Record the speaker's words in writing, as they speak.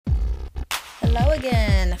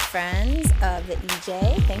again, friends of the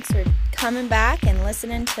EJ. Thanks for coming back and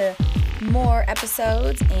listening to more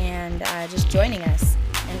episodes and just joining us.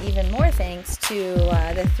 And even more thanks to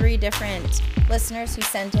the 3 different listeners who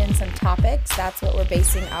sent in some topics. That's what we're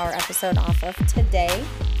basing our episode off of today.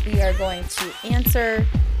 We are going to answer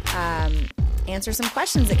some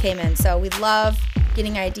questions that came in. So we love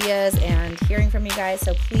getting ideas and hearing from you guys.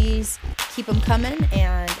 So please keep them coming.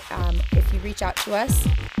 And if you reach out to us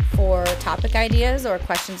for topic ideas or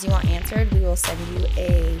questions you want answered, we will send you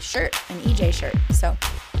a shirt, an EJ shirt. So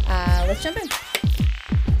let's jump in.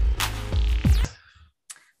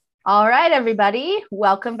 All right, everybody.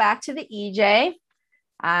 Welcome back to the EJ.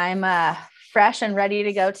 I'm fresh and ready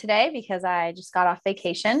to go today because I just got off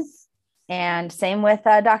vacation. And same with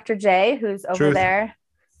Dr. J, who's over there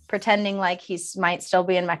pretending like he might still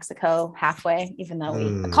be in Mexico halfway, even though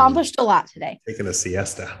we accomplished a lot today. Taking a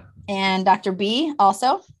siesta. And Dr. B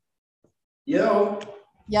also. Yo.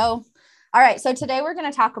 All right. So today we're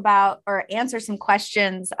going to talk about or answer some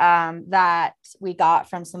questions that we got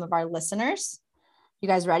from some of our listeners. You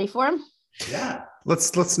guys ready for them? Yeah.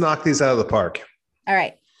 Let's knock these out of the park. All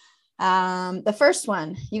right. The first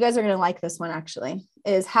one, you guys are going to like this one actually,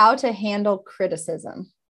 is how to handle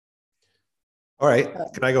criticism. All right.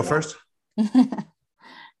 Can I go first?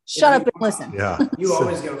 Shut up and listen. Yeah. You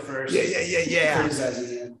always go first. Yeah.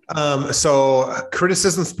 So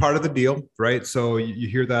criticism's part of the deal, right? So you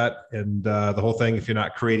hear that and the whole thing, if you're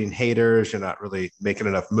not creating haters, you're not really making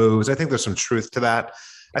enough moves. I think there's some truth to that.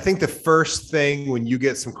 I think the first thing when you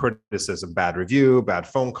get some criticism, bad review, bad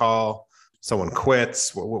phone call, someone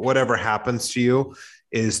quits, whatever happens to you,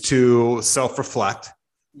 is to self-reflect,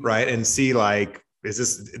 right? And see like,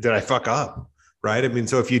 did I fuck up? Right. I mean,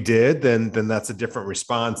 so if you did, then that's a different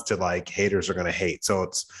response to like haters are going to hate. So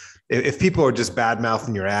if people are just bad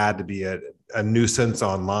mouthing your ad to be a nuisance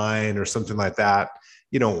online or something like that,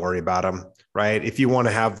 you don't worry about them. Right. If you want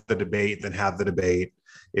to have the debate, then have the debate.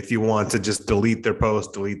 If you want to just delete their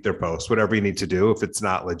post, whatever you need to do. If it's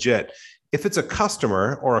not legit, if it's a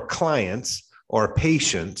customer or a client or a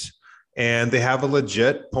patient and they have a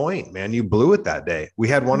legit point, man, you blew it that day. We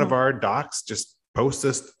had one of our docs just post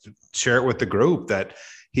this, share it with the group that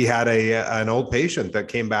he had an old patient that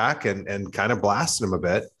came back and kind of blasted him a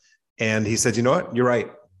bit. And he said, you know what, you're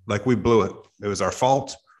right. Like we blew it. It was our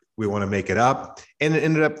fault. We want to make it up. And it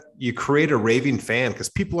ended up, you create a raving fan because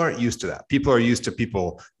people aren't used to that. People are used to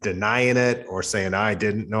people denying it or saying, I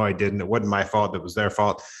didn't. It wasn't my fault. It was their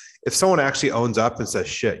fault. If someone actually owns up and says,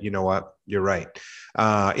 shit, you know what, you're right.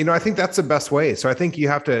 I think that's the best way. So I think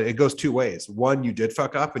it goes 2 ways. 1, you did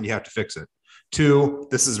fuck up and you have to fix it. 2,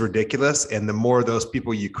 this is ridiculous. And the more of those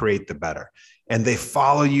people you create, the better. And they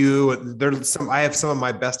follow you. I have some of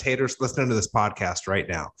my best haters listening to this podcast right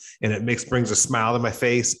now. And it brings a smile to my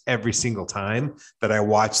face every single time that I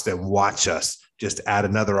watch them watch us just add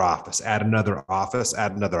another office.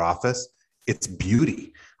 It's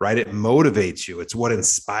beauty, right? It motivates you. It's what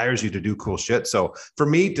inspires you to do cool shit. So for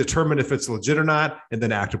me, determine if it's legit or not, and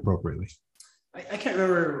then act appropriately. I can't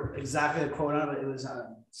remember exactly the quote on it. It was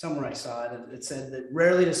somewhere I saw it. It said that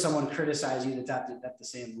rarely does someone criticize you that's at the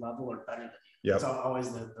same level or better than you. Yep. It's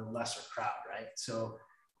always the lesser crowd, right? So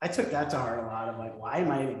I took that to heart a lot of like, why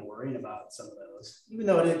am I even worrying about some of those? Even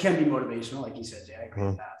though it can be motivational, like you said, Jay, I agree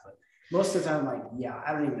with that. But most of the time, I'm like, yeah,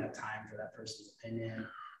 I don't even have time for that person's opinion.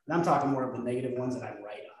 And I'm talking more of the negative ones that I'm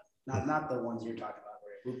right on, not the ones you're talking about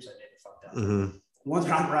where, oops, I did it fucked up. The ones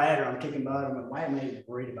where I'm right or I'm kicking butt, I'm like, why am I even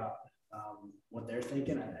worried about what they're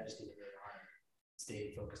thinking? I just need to get on and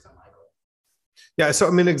stay focused on my goal. Yeah. So,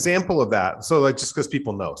 I mean, example of that. So like, just because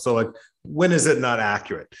people know. So like, when is it not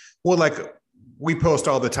accurate? Well, like we post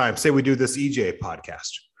all the time, say we do this EJ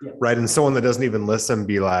podcast, right? And someone that doesn't even listen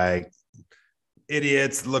be like,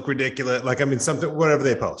 idiots, look ridiculous. Like, I mean, something, whatever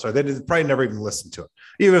they post, right? They probably never even listened to it.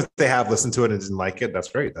 Even if they have listened to it and didn't like it, that's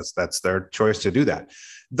great. That's their choice to do that.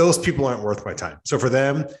 Those people aren't worth my time. So for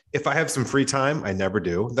them, if I have some free time, I never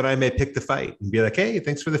do, then I may pick the fight and be like, hey,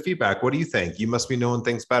 thanks for the feedback. What do you think? You must be knowing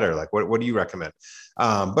things better. Like, what do you recommend?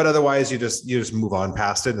 But otherwise you just move on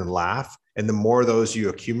past it and laugh. And the more of those you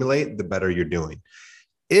accumulate, the better you're doing.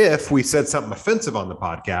 If we said something offensive on the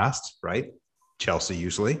podcast, right? Chelsea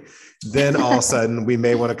usually, then all of a sudden we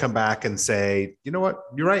may want to come back and say, you know what,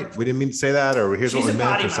 you're right. We didn't mean to say that, or here's what we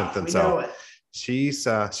meant or something. So she's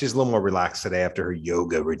a little more relaxed today after her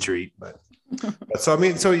yoga retreat. But so, I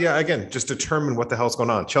mean, so yeah, again, just determine what the hell's going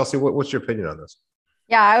on. Chelsea, what's your opinion on this?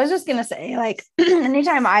 Yeah, I was just going to say, like,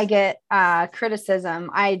 anytime I get criticism,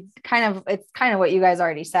 it's kind of what you guys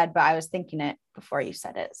already said, but I was thinking it before you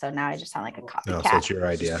said it. So now I just sound like a copycat. No, so it's your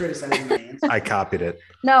idea. I copied it.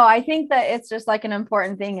 No, I think that it's just like an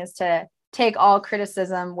important thing is to take all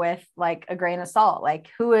criticism with like a grain of salt. Like,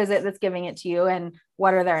 who is it that's giving it to you and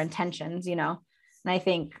what are their intentions, you know? And I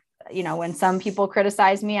think, you know, when some people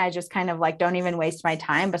criticize me, I just kind of like, don't even waste my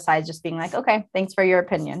time besides just being like, okay, thanks for your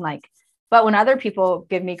opinion. Like, but when other people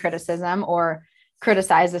give me criticism or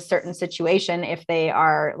criticize a certain situation, if they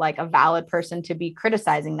are like a valid person to be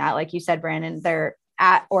criticizing that, like you said, Brandon, they're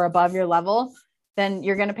at or above your level, then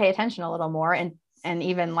you're going to pay attention a little more and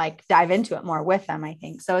even like dive into it more with them, I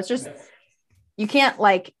think. So it's just, you can't,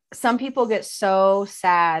 like, some people get so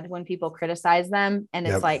sad when people criticize them, and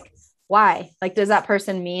it's like, why? Like, does that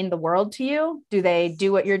person mean the world to you? Do they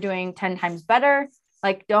do what you're doing 10 times better?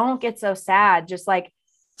 Like, don't get so sad. Just like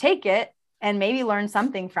take it and maybe learn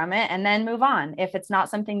something from it and then move on. If it's not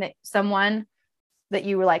something that someone that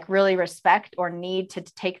you like really respect or need to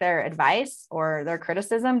take their advice or their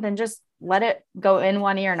criticism, then just let it go in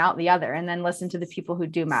one ear and out the other, and then listen to the people who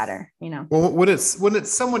do matter, you know? Well, when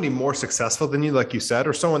it's somebody more successful than you, like you said,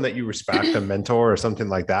 or someone that you respect, a mentor or something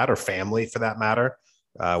like that, or family for that matter,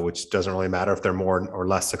 which doesn't really matter if they're more or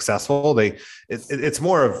less successful. It's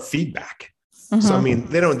more of feedback. Mm-hmm. So, I mean,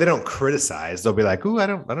 they don't criticize. They'll be like, "Ooh,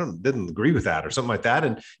 didn't agree with that," or something like that.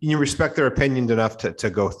 And you respect their opinion enough to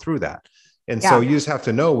go through that. And so you just have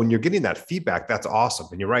to know when you're getting that feedback, that's awesome.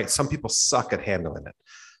 And you're right. Some people suck at handling it.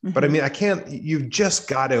 Mm-hmm. But I mean, you've just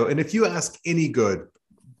got to, and if you ask any good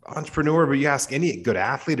entrepreneur, but you ask any good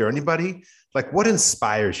athlete or anybody, like, what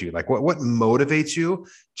inspires you? Like, what motivates you?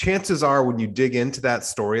 Chances are when you dig into that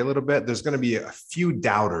story a little bit, there's going to be a few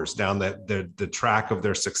doubters down the track of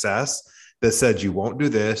their success that said, you won't do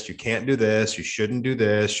this, you can't do this, you shouldn't do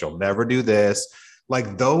this, you'll never do this.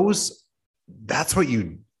 Like that's what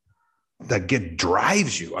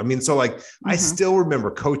drives you. I mean, so like, I still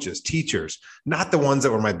remember coaches, teachers, not the ones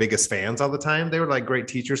that were my biggest fans all the time. They were like great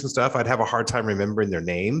teachers and stuff. I'd have a hard time remembering their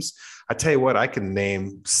names. I tell you what, I can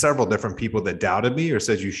name several different people that doubted me or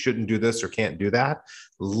said you shouldn't do this or can't do that.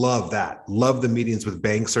 Love that. Love the meetings with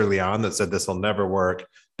banks early on that said this will never work.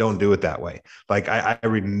 Don't do it that way. Like I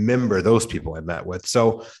remember those people I met with.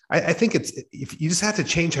 So I think if you just have to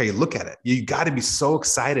change how you look at it. You got to be so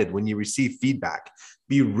excited when you receive feedback.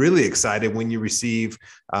 Be really excited when you receive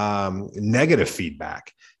negative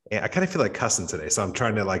feedback. And I kind of feel like cussing today, so I'm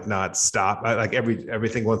trying to like not stop.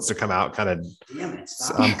 Everything wants to come out.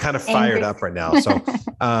 So I'm kind of fired up right now.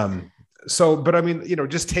 So, but I mean, you know,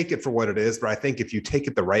 just take it for what it is. But I think if you take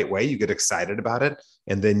it the right way, you get excited about it,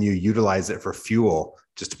 and then you utilize it for fuel,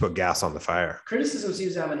 just to put gas on the fire. Criticism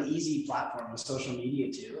seems to have an easy platform with social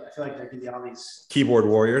media too. I feel like there could be all these keyboard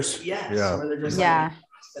warriors. Yes, yeah, where they're just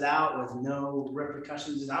it out with no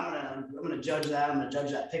repercussions. I'm gonna judge that. I'm gonna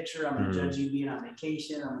judge that picture. I'm gonna judge you being on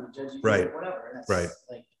vacation. I'm gonna judge you doing whatever. And that's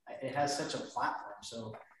like, it has such a platform.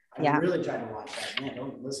 So I really try to watch that. Man,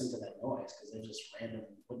 don't listen to that noise because they're just random.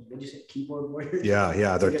 What did you say? Keyboard warriors?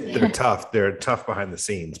 Yeah. They're tough. They're tough behind the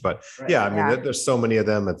scenes, but I mean, there's so many of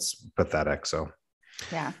them. It's pathetic. So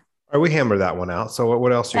yeah. All right, we hammered that one out. So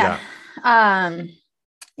what else you got?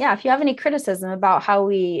 If you have any criticism about how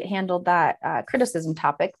we handled that criticism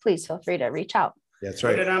topic, please feel free to reach out. That's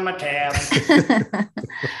right. Put it on my tab.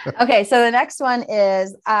 Okay, so the next one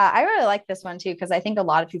is, I really like this one too, because I think a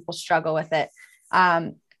lot of people struggle with it.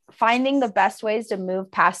 Finding the best ways to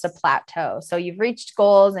move past a plateau. So you've reached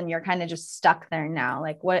goals and you're kind of just stuck there now.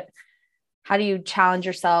 Like how do you challenge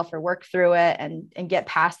yourself or work through it and get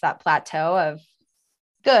past that plateau of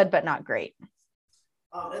good, but not great?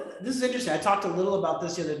 This is interesting. I talked a little about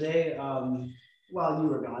this the other day while you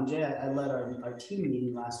were gone, Jay. I led our team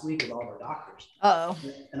meeting last week with all of our doctors. Uh-oh.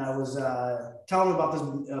 And I was telling them about this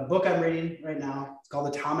book I'm reading right now. It's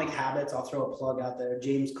called Atomic Habits. I'll throw a plug out there.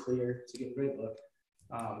 James Clear. It's a great book.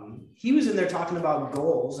 He was in there talking about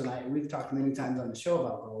goals, and we've talked many times on the show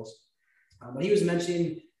about goals. But he was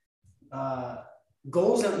mentioning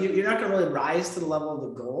goals. You're not going to really rise to the level of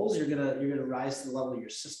the goals. You're gonna rise to the level of your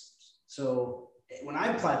systems. So when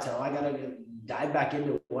I plateau, I got to dive back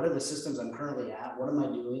into what are the systems I'm currently at? What am I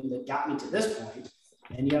doing that got me to this point?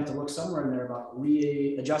 And you have to look somewhere in there about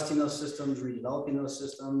readjusting those systems, redeveloping those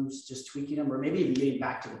systems, just tweaking them, or maybe even getting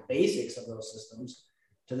back to the basics of those systems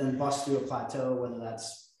to then bust through a plateau, whether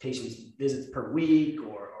that's patients visits per week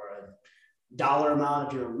or a dollar amount.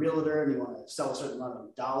 If you're a realtor and you want to sell a certain amount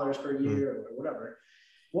of dollars per year or whatever.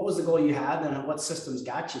 What was the goal you had, and what systems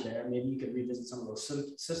got you there? Maybe you could revisit some of those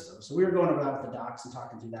systems. So we were going over that with the docs and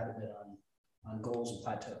talking through that a bit on goals and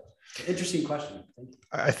plateaus. Interesting question.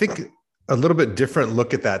 I think a little bit different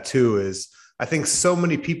look at that too is I think so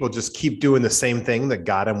many people just keep doing the same thing that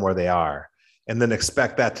got them where they are and then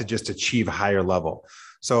expect that to just achieve a higher level.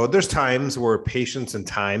 So there's times where patience and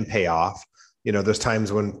time pay off. You know, there's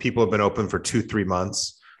times when people have been open for 2-3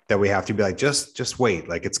 months. that we have to be like, just wait,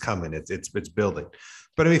 like it's coming, it's building.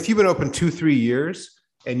 But I mean, if you've been open 2-3 years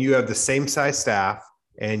and you have the same size staff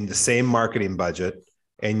and the same marketing budget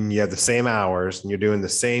and you have the same hours and you're doing the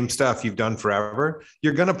same stuff you've done forever,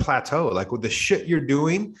 you're going to plateau. Like with the shit you're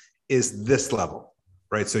doing is this level,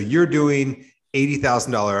 right? So you're doing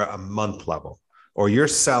 $80,000 a month level, or you're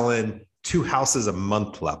selling 2 houses a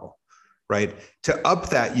month level, right? To up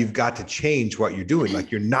that, you've got to change what you're doing.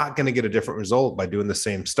 Like you're not going to get a different result by doing the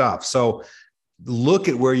same stuff. So look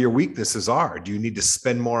at where your weaknesses are. Do you need to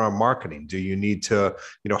spend more on marketing? Do you need to,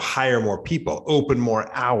 hire more people, open more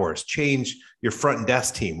hours, change your front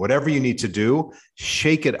desk team, whatever you need to do,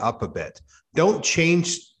 shake it up a bit. Don't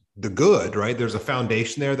change the good, right? There's a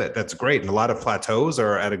foundation there that's great. And a lot of plateaus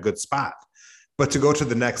are at a good spot, but to go to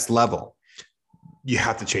the next level, you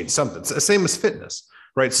have to change something. It's the same as fitness,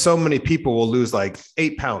 right? So many people will lose like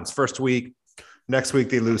 8 pounds first week. Next week,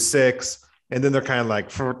 they lose 6. And then they're kind of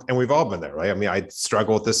like, and we've all been there, right? I mean, I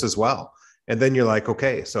struggle with this as well. And then you're like,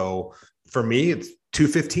 okay, so for me, it's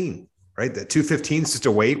 215, right? The 215 is just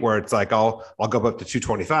a weight where it's like, I'll go up to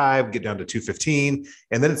 225, get down to 215.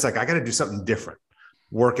 And then it's like, I got to do something different,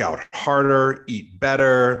 work out harder, eat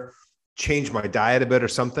better, change my diet a bit or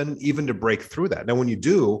something, even to break through that. Now, when you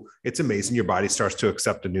do, it's amazing. Your body starts to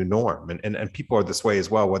accept a new norm. And people are this way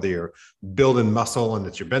as well, whether you're building muscle and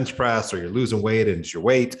it's your bench press, or you're losing weight and it's your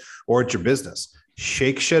weight, or it's your business.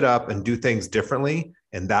 Shake shit up and do things differently.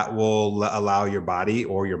 And that will allow your body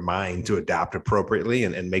or your mind to adapt appropriately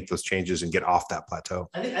and make those changes and get off that plateau.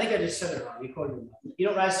 I think I just said it wrong. You quoted me. You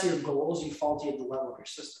don't rise to your goals, you fall to the level of your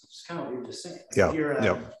system. It's kind of what you were just saying. Like if you're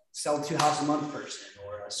a sell 2 house a month person,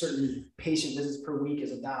 or a certain patient visits per week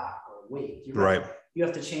as a doc, or weight, you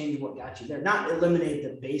have to change what got you there. Not eliminate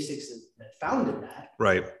the basics that founded that,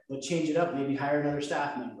 right? But change it up. Maybe hire another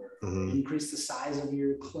staff member, increase the size of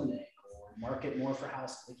your clinic, or market more for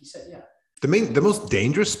house. Like you said, yeah. The most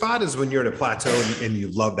dangerous spot is when you're at a plateau and you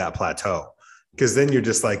love that plateau, because then you're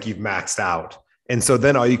just like, you've maxed out. And so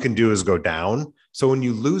then all you can do is go down. So when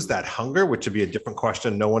you lose that hunger, which would be a different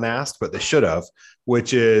question no one asked, but they should have,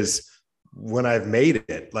 which is, when I've made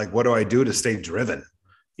it, like, what do I do to stay driven?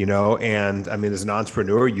 And I mean, as an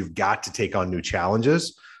entrepreneur, you've got to take on new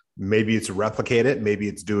challenges. Maybe it's replicate it. Maybe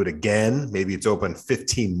it's do it again. Maybe it's open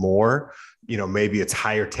 15 more, maybe it's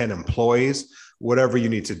hire 10 employees, whatever you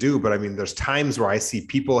need to do. But I mean, there's times where I see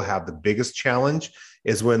people have the biggest challenge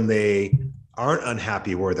is when they aren't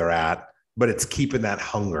unhappy where they're at, but it's keeping that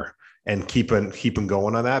hunger and keeping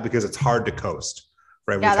going on that, because it's hard to coast,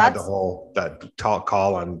 right? We've had that talk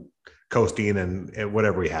call on coasting and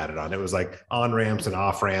whatever we had it on. It was like on ramps and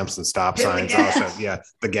off ramps and stop signs.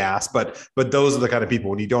 The gas. But those are the kind of people,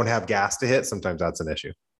 when you don't have gas to hit, sometimes that's an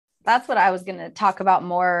issue. That's what I was going to talk about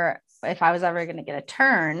more if I was ever going to get a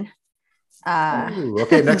turn.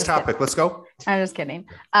 Okay. Next topic. Let's go. I'm just kidding.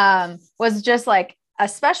 Was just like,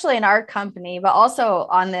 especially in our company, but also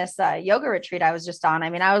on this yoga retreat I was just on. I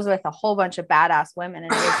mean, I was with a whole bunch of badass women,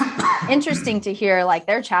 and it was interesting to hear like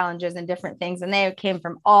their challenges and different things. And they came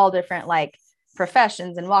from all different like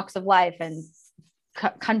professions and walks of life and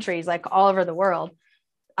countries, like all over the world.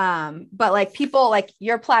 But like people, like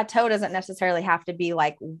your plateau doesn't necessarily have to be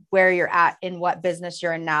like where you're at in what business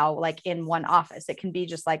you're in now, like in one office. It can be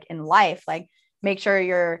just like in life, like make sure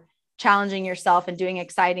you're challenging yourself and doing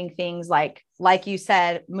exciting things. Like you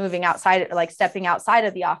said, moving outside, like stepping outside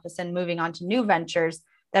of the office and moving on to new ventures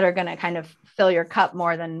that are going to kind of fill your cup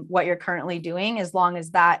more than what you're currently doing, as long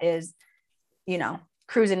as that is,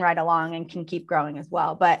 cruising right along and can keep growing as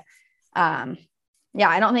well. But,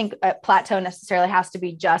 I don't think a plateau necessarily has to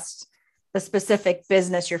be just the specific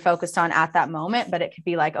business you're focused on at that moment, but it could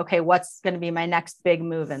be like, okay, what's going to be my next big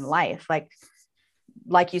move in life?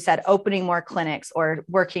 Like you said, opening more clinics, or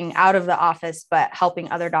working out of the office, but helping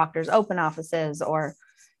other doctors open offices, or,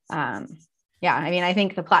 I mean, I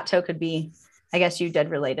think the plateau could be, I guess you did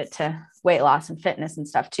relate it to weight loss and fitness and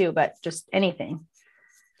stuff too, but just anything.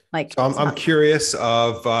 Like, so I'm curious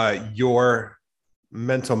of your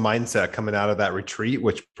mental mindset coming out of that retreat,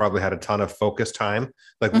 which probably had a ton of focus time.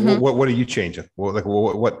 Like, what are you changing?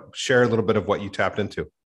 What share a little bit of what you tapped into?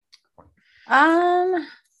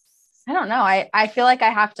 I don't know. I feel like I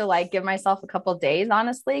have to like give myself a couple of days,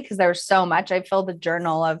 honestly, because there was so much. I filled the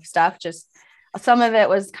journal of stuff. Just some of it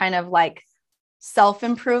was kind of like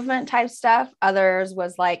self-improvement type stuff. Others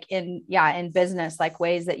was like in business, like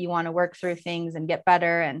ways that you want to work through things and get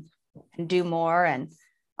better and do more. And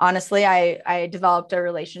honestly, I developed a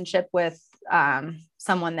relationship with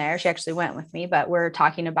someone there. She actually went with me, but we're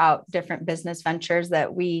talking about different business ventures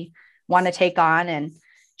that we want to take on. And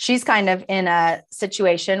she's kind of in a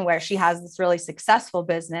situation where she has this really successful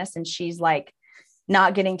business, and she's like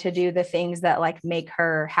not getting to do the things that like make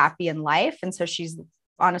her happy in life. And so she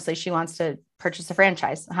wants to purchase a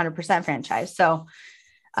franchise, 100% franchise. So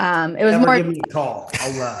it was more. Give me a call.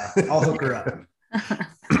 I'll hook her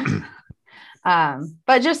up.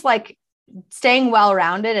 But just like staying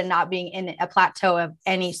well-rounded and not being in a plateau of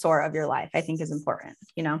any sort of your life, I think is important,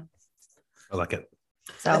 you know? I like it.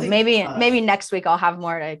 So maybe next week I'll have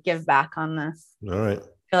more to give back on this. All right.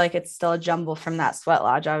 I feel like it's still a jumble from that sweat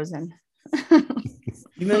lodge I was in.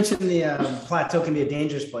 You mentioned the plateau can be a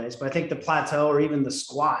dangerous place, but I think the plateau or even the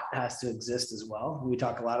squat has to exist as well. We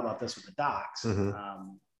talk a lot about this with the docs. Mm-hmm.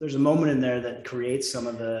 There's a moment in there that creates some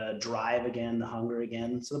of the drive again, the hunger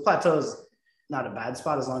again. So the plateau is not a bad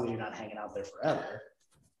spot as long as you're not hanging out there forever.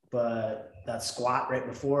 But that squat right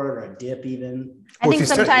before it, or a dip even. I think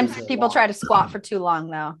sometimes people try to squat for too long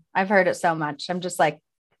though. I've heard it so much. I'm just like,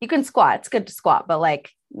 you can squat. It's good to squat, but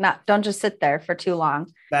like don't just sit there for too long.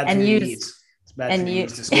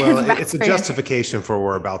 It's a justification for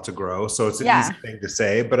we're about to grow. So it's an easy thing to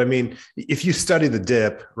say, but I mean, if you study the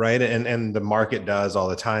dip, right. And the market does all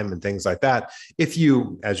the time and things like that. If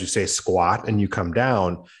you, as you say, squat and you come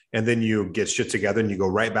down and then you get shit together and you go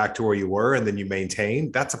right back to where you were and then you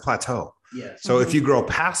maintain, that's a plateau. Yeah. So if you grow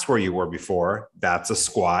past where you were before, that's a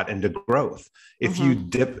squat into growth. If you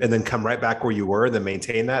dip and then come right back where you were, then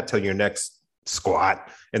maintain that till your next squat,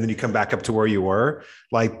 and then you come back up to where you were,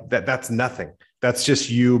 like that's nothing. That's just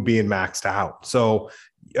you being maxed out. So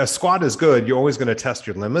a squat is good. You're always going to test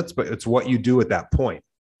your limits, but it's what you do at that point.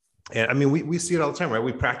 And I mean, we see it all the time, right?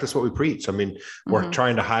 We practice what we preach. I mean, we're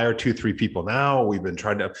trying to hire 2-3 people now. We've been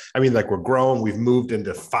trying to, we're growing. We've moved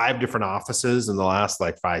into 5 different offices in the last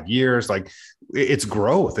 5 years. Like it's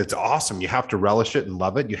growth. It's awesome. You have to relish it and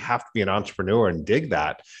love it. You have to be an entrepreneur and dig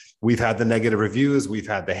that. We've had the negative reviews. We've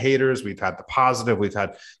had the haters. We've had the positive. We've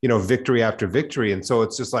had, victory after victory. And so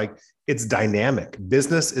it's just like, it's dynamic.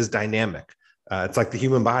 Business is dynamic. It's like the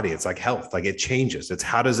human body. It's like health. Like it changes. It's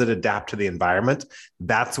how does it adapt to the environment?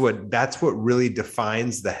 That's what really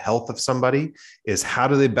defines the health of somebody, is how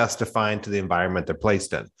do they best define to the environment they're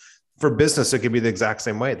placed in. For business, it could be the exact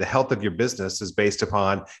same way. The health of your business is based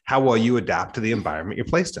upon how well you adapt to the environment you're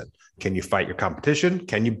placed in. Can you fight your competition?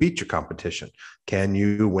 Can you beat your competition? Can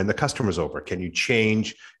you win the customers over? Can you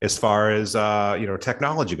change as far as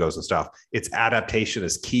technology goes and stuff? It's adaptation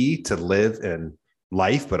is key to live in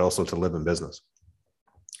life, but also to live in business.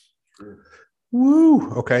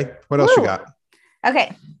 Woo. Okay. What else you got?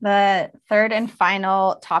 Okay. The third and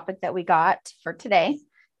final topic that we got for today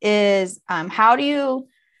is how do you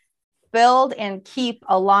build and keep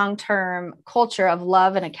a long-term culture of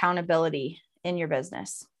love and accountability in your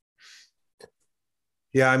business?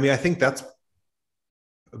 Yeah. I think that's,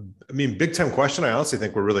 big time question. I honestly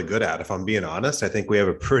think we're really good at, if I'm being honest. I think we have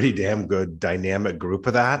a pretty damn good dynamic group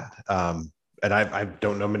of that. And I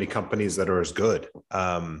don't know many companies that are as good.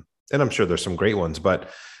 And I'm sure there's some great ones, but,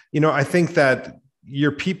 I think that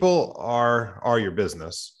your people are your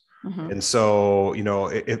business. Mm-hmm. And so,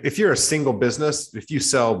 if you're a single business, if you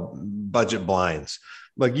sell budget blinds,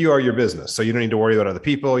 like you are your business. So you don't need to worry about other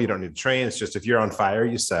people. You don't need to train. It's just, if you're on fire,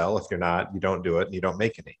 you sell. If you're not, you don't do it and you don't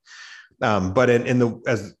make any. But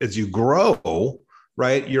as you grow,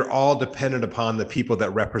 right, you're all dependent upon the people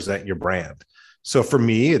that represent your brand. So for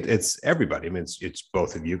me, it's everybody. It's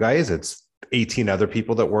both of you guys. It's 18 other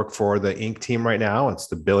people that work for the Inc. team right now. It's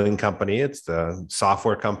the billing company. It's the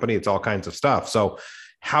software company. It's all kinds of stuff. So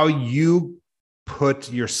how you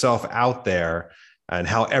put yourself out there and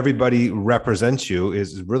how everybody represents you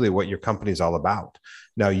is really what your company is all about.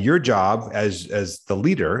 Now, your job as the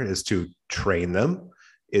leader is to train them,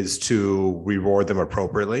 is to reward them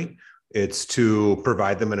appropriately. It's to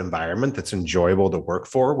provide them an environment that's enjoyable to work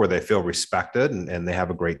for, where they feel respected and they have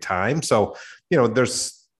a great time. So,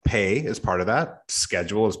 there's pay is part of that.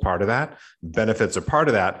 Schedule is part of that. Benefits are part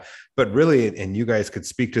of that. But really, and you guys could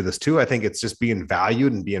speak to this too, I think it's just being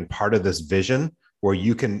valued and being part of this vision where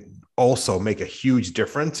you can also make a huge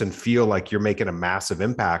difference and feel like you're making a massive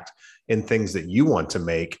impact in things that you want to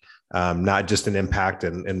make, not just an impact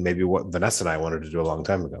and maybe what Vanessa and I wanted to do a long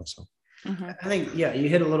time ago. So I think, you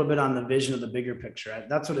hit a little bit on the vision of the bigger picture.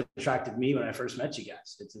 That's what attracted me when I first met you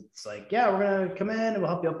guys. It's like, we're going to come in and we'll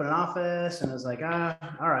help you open an office. And I was like,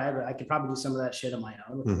 all right, but I could probably do some of that shit on my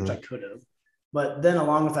own, which I could have. But then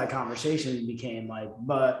along with that conversation, it became like,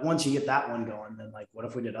 but once you get that one going, then like, what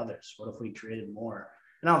if we did others? What if we created more?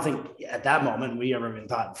 And I don't think at that moment we ever even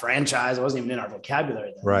thought franchise. It wasn't even in our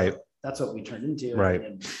vocabulary then. Right. That's what we turned into. Right.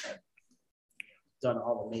 And done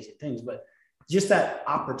all amazing things. But just that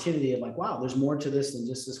opportunity of like, wow, there's more to this than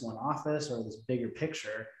just this one office or this bigger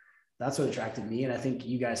picture. That's what attracted me. And I think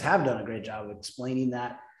you guys have done a great job of explaining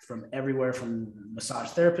that from everywhere, from massage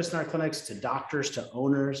therapists in our clinics to doctors to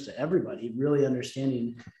owners to everybody, really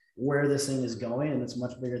understanding where this thing is going. And it's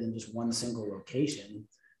much bigger than just one single location.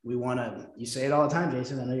 We want to, you say it all the time,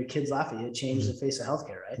 Jason, I know your kids laugh at you, change the face of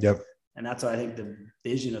healthcare, right? Yep. And that's what I think the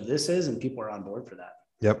vision of this is, and people are on board for that.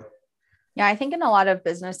 Yep. Yeah, I think in a lot of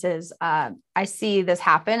businesses, I see this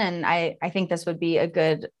happen, and I think this would be a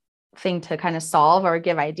good thing to kind of solve or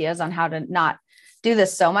give ideas on how to not do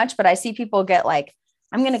this so much. But I see people get like,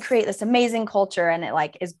 I'm going to create this amazing culture, and it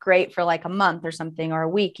like is great for like a month or something, or a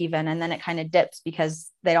week even. And then it kind of dips because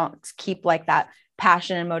they don't keep like that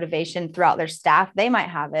passion and motivation throughout their staff. They might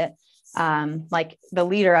have it. Like the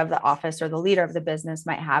leader of the office or the leader of the business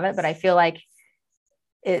might have it, but I feel like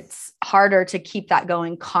it's harder to keep that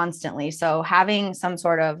going constantly. So having some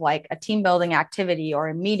sort of like a team building activity or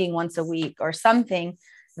a meeting once a week or something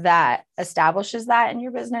that establishes that in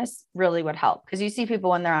your business really would help. Because you see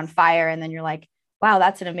people when they're on fire, and then you're like, wow,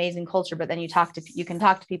 that's an amazing culture. But then you can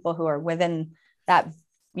talk to people who are within that,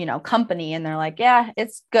 company, and they're like, yeah,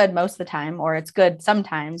 it's good most of the time, or it's good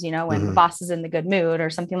sometimes, when the boss is in the good mood or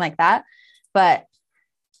something like that. But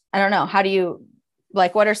I don't know, how do you,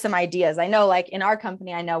 like, what are some ideas? I know, like in our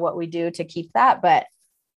company, I know what we do to keep that, but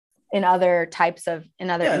in other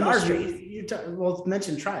industries.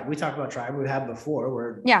 Mention Tribe. We talked about Tribe. We had before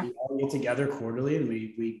where we all get together quarterly, and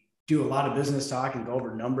we do a lot of business talk and go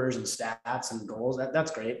over numbers and stats and goals.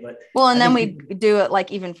 That's great. But then we do it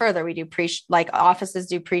like even further. We do offices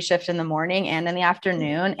do pre-shift in the morning and in the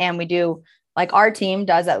afternoon. And we do, like, our team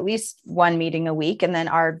does at least one meeting a week. And then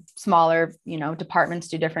our smaller, departments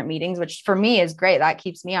do different meetings, which for me is great. That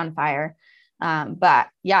keeps me on fire. But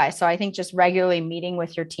yeah, so I think just regularly meeting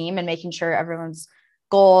with your team and making sure everyone's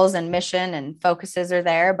goals and mission and focuses are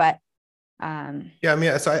there. But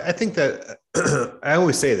so I think that I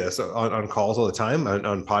always say this on calls all the time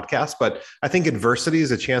on podcasts, but I think adversity is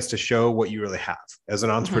a chance to show what you really have as an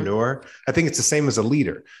entrepreneur. I think it's the same as a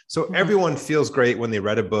leader. So everyone feels great when they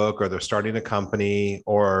read a book or they're starting a company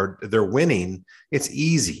or they're winning. It's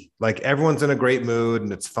easy. Like everyone's in a great mood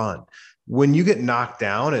and it's fun. When you get knocked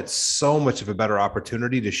down, it's so much of a better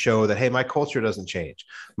opportunity to show that, hey, my culture doesn't change.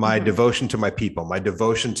 My devotion to my people, my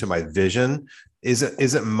devotion to my vision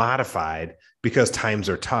isn't modified because times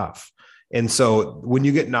are tough. And so when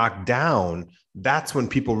you get knocked down, that's when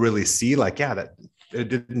people really see, like, yeah, that it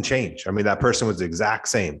didn't change. I mean, that person was the exact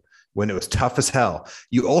same when it was tough as hell.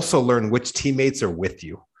 You also learn which teammates are with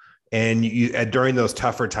you. And during those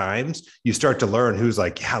tougher times, you start to learn who's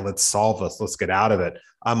like, yeah, let's solve this. Let's get out of it.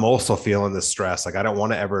 I'm also feeling the stress. Like, I don't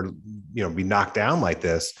want to ever, be knocked down like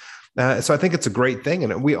this. So I think it's a great thing.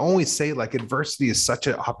 And we always say, like, adversity is such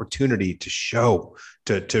an opportunity to show,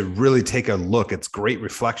 to really take a look. It's great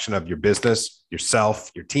reflection of your business,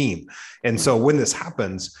 yourself, your team. And so when this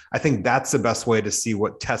happens, I think that's the best way to see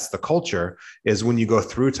what tests the culture is when you go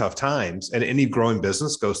through tough times. And any growing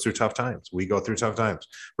business goes through tough times. We go through tough times,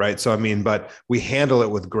 right? So, but we handle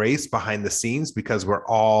it with grace behind the scenes because we're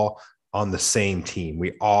all on the same team.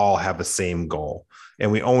 We all have the same goal.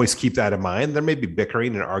 And we always keep that in mind. There may be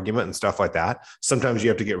bickering and argument and stuff like that. Sometimes you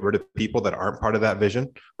have to get rid of people that aren't part of that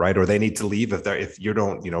vision, right? Or they need to leave if you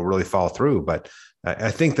don't, really follow through. But I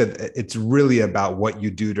think that it's really about what you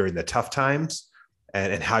do during the tough times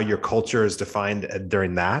and how your culture is defined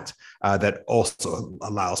during that. That also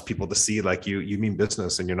allows people to see, like, you mean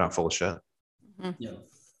business and you're not full of shit. Yeah.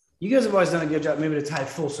 You guys have always done a good job, maybe to tie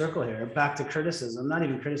full circle here, back to criticism, not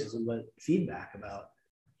even criticism, but feedback about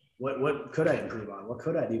what could I improve on? What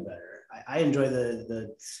could I do better? I enjoy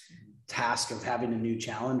the task of having a new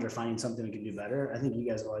challenge or finding something we can do better. I think you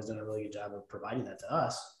guys have always done a really good job of providing that to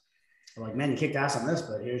us. I'm like, man, you kicked ass on this,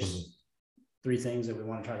 but here's 3 things that we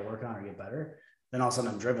want to try to work on or get better. Then all of a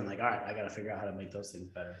sudden I'm driven, like, all right, I got to figure out how to make those things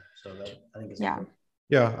better. So I think it's important.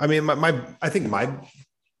 Yeah. I mean,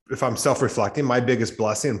 if I'm self-reflecting, my biggest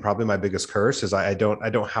blessing and probably my biggest curse is I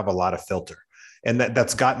don't have a lot of filter, and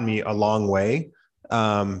that's gotten me a long way.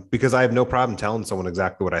 Because I have no problem telling someone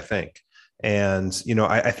exactly what I think. And,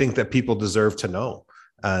 I think that people deserve to know.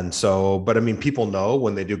 And so, but people know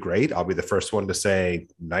when they do great. I'll be the first one to say,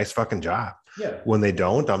 nice fucking job. Yeah. When they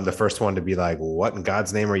don't, I'm the first one to be like, what in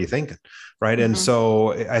God's name are you thinking? Right. And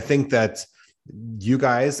so I think that you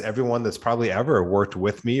guys, everyone that's probably ever worked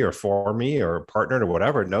with me or for me or partnered or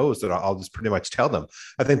whatever, knows that I'll just pretty much tell them.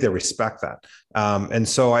 I think they respect that. And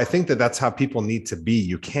so I think that that's how people need to be.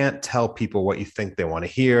 You can't tell people what you think they want to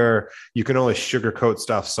hear. You can only sugarcoat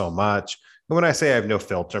stuff so much. And when I say I have no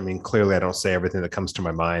filter, clearly I don't say everything that comes to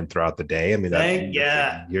my mind throughout the day.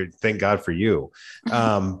 Thank God for you.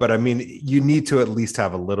 But you need to at least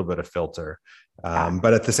have a little bit of filter.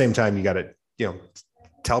 But at the same time, you got to,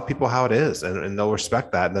 tell people how it is, and they'll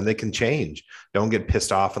respect that. And then they can change. Don't get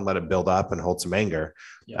pissed off and let it build up and hold some anger.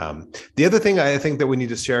 Yeah. The other thing I think that we need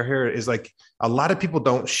to share here is like a lot of people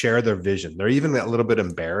don't share their vision. They're even a little bit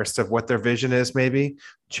embarrassed of what their vision is. Maybe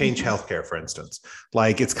change healthcare, for instance.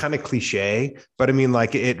 Like it's kind of cliche, but I mean,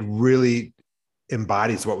 like it really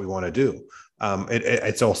embodies what we want to do.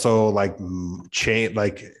 It's also like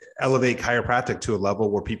elevate chiropractic to a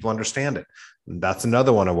level where people understand it. That's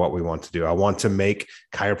another one of what we want to do. I want to make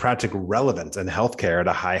chiropractic relevant and healthcare at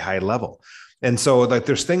a high level. And so like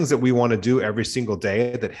there's things that we want to do every single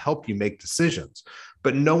day that help you make decisions,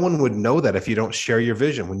 but no one would know that if you don't share your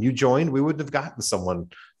vision. When you joined, we wouldn't have gotten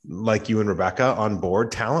someone like you and Rebecca on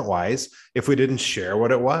board talent wise if we didn't share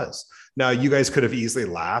what it was. Now, you guys could have easily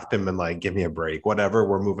laughed and been like, give me a break, whatever.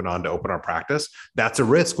 We're moving on to open our practice. That's a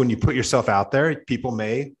risk. When you put yourself out there, people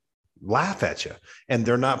may laugh at you and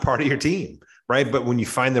they're not part of your team. Right. But when you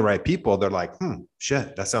find the right people, they're like,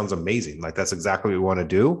 shit, that sounds amazing. Like that's exactly what we want to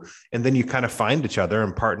do. And then you kind of find each other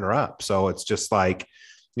and partner up. So it's just like,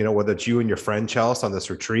 whether it's you and your friend Chelsea on this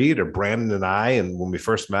retreat or Brandon and I, and when we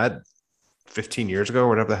first met 15 years ago, or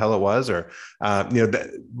whatever the hell it was, or,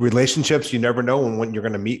 the relationships, you never know when you're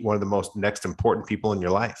going to meet one of the most next important people in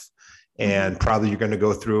your life. And probably you're going to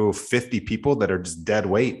go through 50 people that are just dead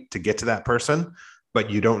weight to get to that person, but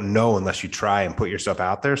you don't know unless you try and put yourself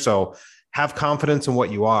out there. So have confidence in what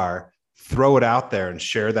you are, throw it out there and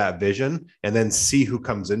share that vision, and then see who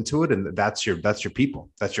comes into it. And that's your people.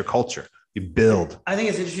 That's your culture. You build. I think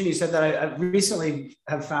it's interesting you said that. I recently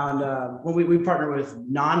have found when we partner with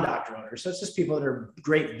non-doctor owners. So it's just people that are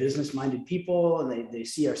great business-minded people, and they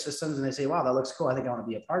see our systems and they say, wow, that looks cool. I think I want to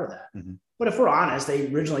be a part of that. But if we're honest, they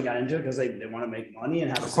originally got into it because they want to make money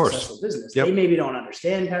and have a successful business. Yep. They maybe don't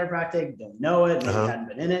understand chiropractic, don't know it, maybe hadn't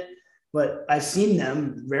been in it. But I've seen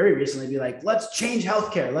them very recently be like, let's change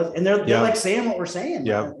healthcare. And they're like saying what we're saying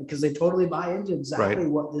because they totally buy into exactly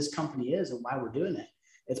what this company is and why we're doing it.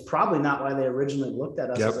 It's probably not why they originally looked at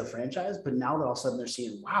us as a franchise, but now that all of a sudden they're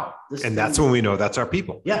seeing, wow. That's when we know that's our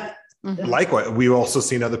people. Yeah. Likewise, we've also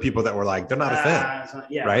seen other people that were like, they're not a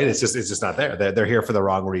fit, right? It's just not there. They're here for the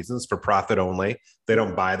wrong reasons, for profit only. They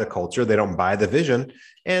don't buy the culture. They don't buy the vision,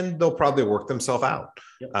 and they'll probably work themselves out.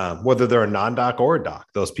 Whether they're a non-doc or a doc,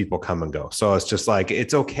 those people come and go. So it's just like,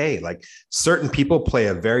 it's okay. Like certain people play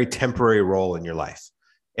a very temporary role in your life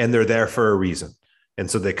and they're there for a reason. And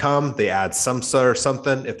so they come, they add some sort of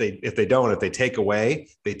something. If they take away,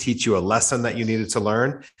 they teach you a lesson that you needed to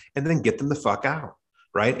learn, and then get them the fuck out.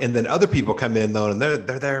 Right. And then other people come in though, and they're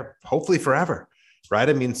there hopefully forever. Right.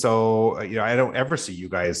 I mean, so, I don't ever see you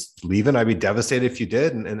guys leaving. I'd be devastated if you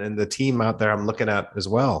did. And the team out there I'm looking at as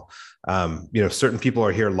well. Certain people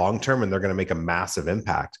are here long-term and they're going to make a massive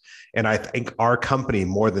impact. And I think our company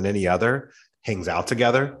more than any other hangs out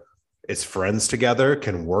together. Is friends together,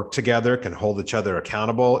 can work together, can hold each other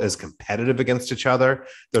accountable, is competitive against each other.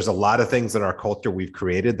 There's a lot of things in our culture we've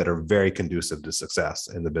created that are very conducive to success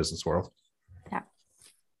in the business world.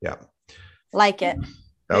 Yeah. Like it.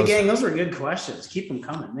 Hey, gang, those were good questions. Keep them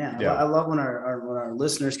coming, man. Yeah. I love when our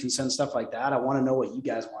listeners can send stuff like that. I want to know what you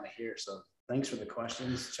guys want to hear. So thanks for the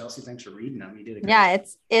questions. Chelsea, thanks for reading them. You did a good job.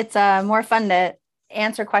 It's more fun to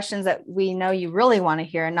answer questions that we know you really want to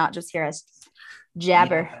hear and not just hear us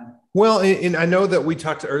jabber. Yeah. Well, and I know that we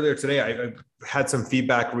talked earlier today. I had some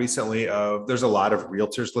feedback recently of there's a lot of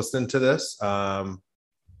realtors listening to this.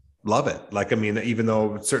 Love it. Like, I mean, even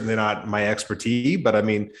though it's certainly not my expertise, but I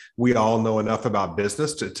mean, we all know enough about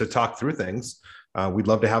business to talk through things. We'd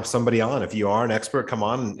love to have somebody on. If you are an expert, come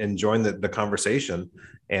on and join the conversation.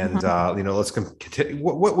 And, let's continue.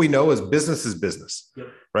 What we know is business,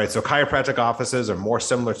 right? So chiropractic offices are more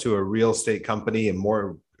similar to a real estate company and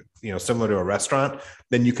more, similar to a restaurant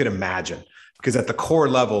than you could imagine, because at the core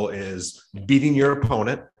level is beating your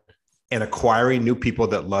opponent and acquiring new people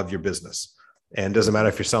that love your business. And it doesn't matter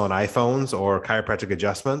if you're selling iPhones or chiropractic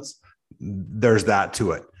adjustments, there's that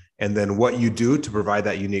to it. And then what you do to provide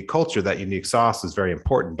that unique culture, that unique sauce is very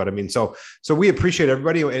important. But I mean, so we appreciate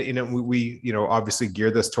everybody. We obviously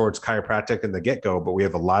gear this towards chiropractic in the get-go, but we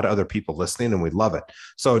have a lot of other people listening and we love it.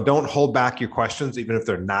 So don't hold back your questions, even if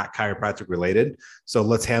they're not chiropractic related. So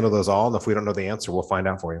let's handle those all. And if we don't know the answer, we'll find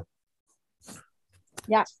out for you.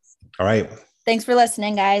 Yeah. All right. Thanks for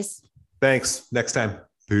listening, guys. Thanks. Next time.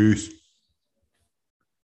 Peace.